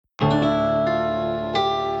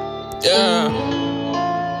Yeah.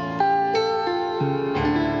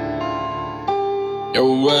 Yo,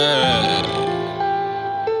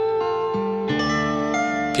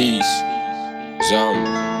 peace, zombie,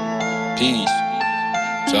 peace,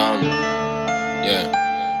 zombie, yeah,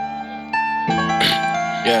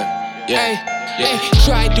 Hey,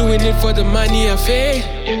 try doing it for the money I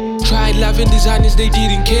failed. Tried loving designers, they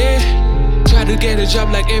didn't care. Try to get a job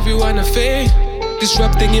like everyone I failed.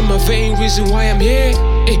 Disrupting in my vein, reason why I'm here.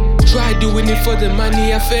 Hey, try doing it for the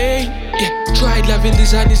money I failed. Yeah, tried loving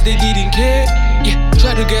designers, they didn't care. Yeah,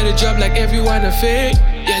 try to get a job like everyone I failed.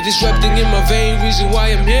 Yeah, disrupting in my vein, reason why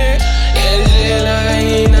I'm here.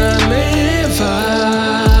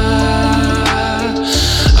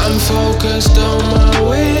 I'm focused on my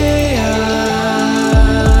way out.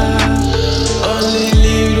 Only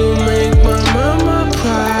live to make my mama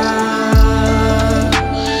proud.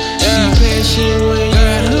 See passion when you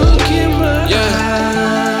look in my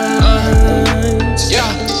eyes.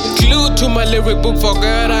 Glued to my lyric book for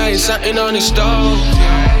God, I ain't something on the stove.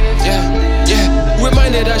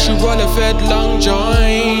 Reminded I should roll a fat long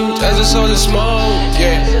joint as I saw the smoke.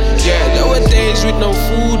 There were days with no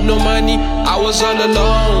food, no money, I was all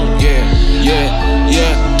alone.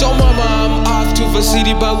 Told mama I'm off to the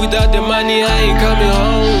city, but without the money I ain't coming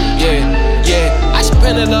home. I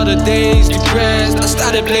spent a lot of days depressed, I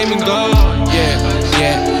started blaming God.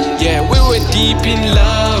 We were deep in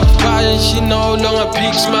love, but she no longer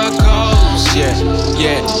picks my calls.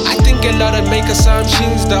 I think a lot of make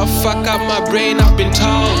assumptions that fuck up my brain, I've been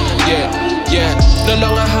told. No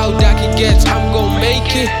longer how dark it gets, I'm gon'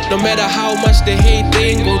 make it. No matter how much they hate,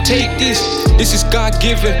 they ain't gon' take this. This is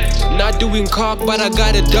God-given, not doing cock, but I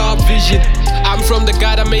got a dark vision. I'm from the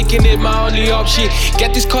God, I'm making it my only option.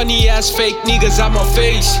 Get these corny ass fake niggas out my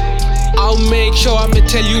face. I'll make sure I'ma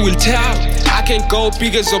tell you will tell. I can't go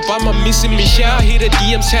bigger, so I'm missing Michelle. Hit a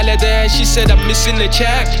DM, tell her that she said I'm missing the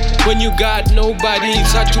check. When you got nobody,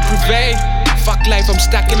 it's hard to prevail. Fuck life, I'm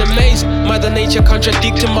stuck in a maze. Mother Nature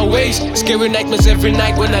contradicting my ways. Scary nightmares every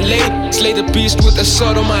night when I lay. Slay the beast with a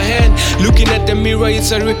sword on my hand. Looking at the mirror,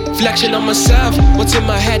 it's a reflection of myself. What's in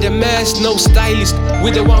my head, a mess, no stylist.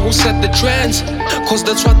 We're the one who set the trends, cause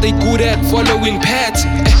that's what they good at, following paths.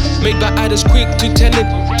 Made by others quick to tell it,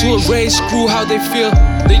 to erase, screw how they feel.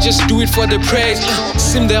 They just do it for the praise.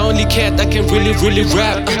 Seem the only cat that can really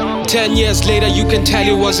rap. 10 years later, you can tell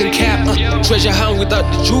it wasn't cap. Treasure hunt without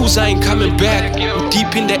the jewels, I ain't coming back. I'm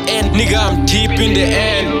deep in the end, nigga, I'm deep in the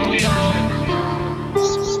end.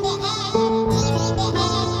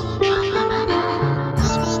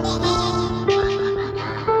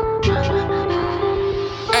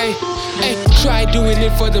 Try doing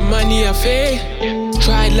it for the money I failed.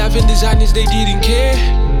 Tried loving designers, they didn't care.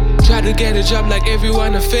 Try to get a job like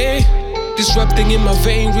everyone I failed. Disrupting in my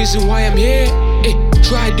vein, reason why I'm here.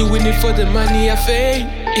 Try doing it for the money I failed.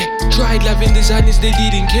 Tried loving designers, they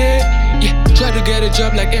didn't care. Try to get a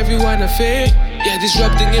job like everyone I failed.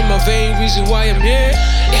 Disrupting in my vein, reason why I'm here.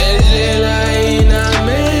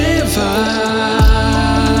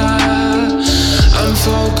 I'm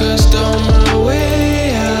focused on my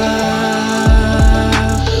way out.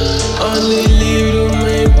 Only live to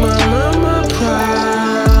make my mama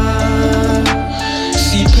proud.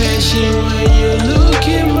 See passion when you look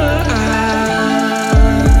in my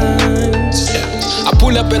eyes. I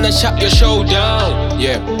pull up and I shut your show down.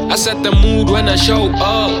 I set the mood when I show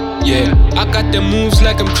up. I got the moves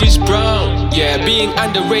like I'm Chris Brown. Being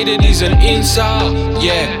underrated is an insult.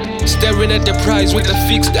 Staring at the prize with a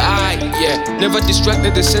fixed eye. Never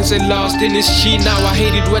distracted, the sense I lost in this shit. Now I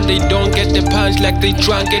hate it when they don't get the punch, like they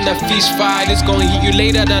drunk in a fist fight. It's gonna hit you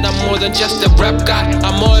later that I'm more than just a rap guy.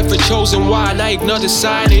 I'm more of a chosen one, I ignore the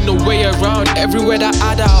sign, ain't no way around. Everywhere that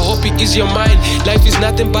other, I hope it is your mind. Life is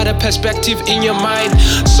nothing but a perspective in your mind.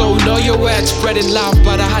 So know your words, spreading love,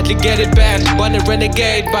 but I hardly get it back. Born a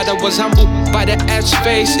renegade, but I was humbled by the edge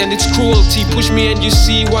face and its cruelty. Push me and you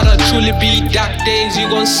see what I truly be. Dark days, you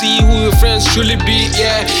gon' see who your friends truly be.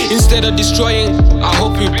 Instead of destroying, I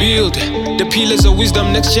hope we build the pillars of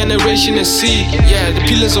wisdom, next generation the seed. The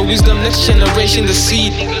pillars of wisdom, next generation the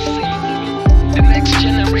seed. The next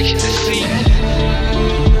generation the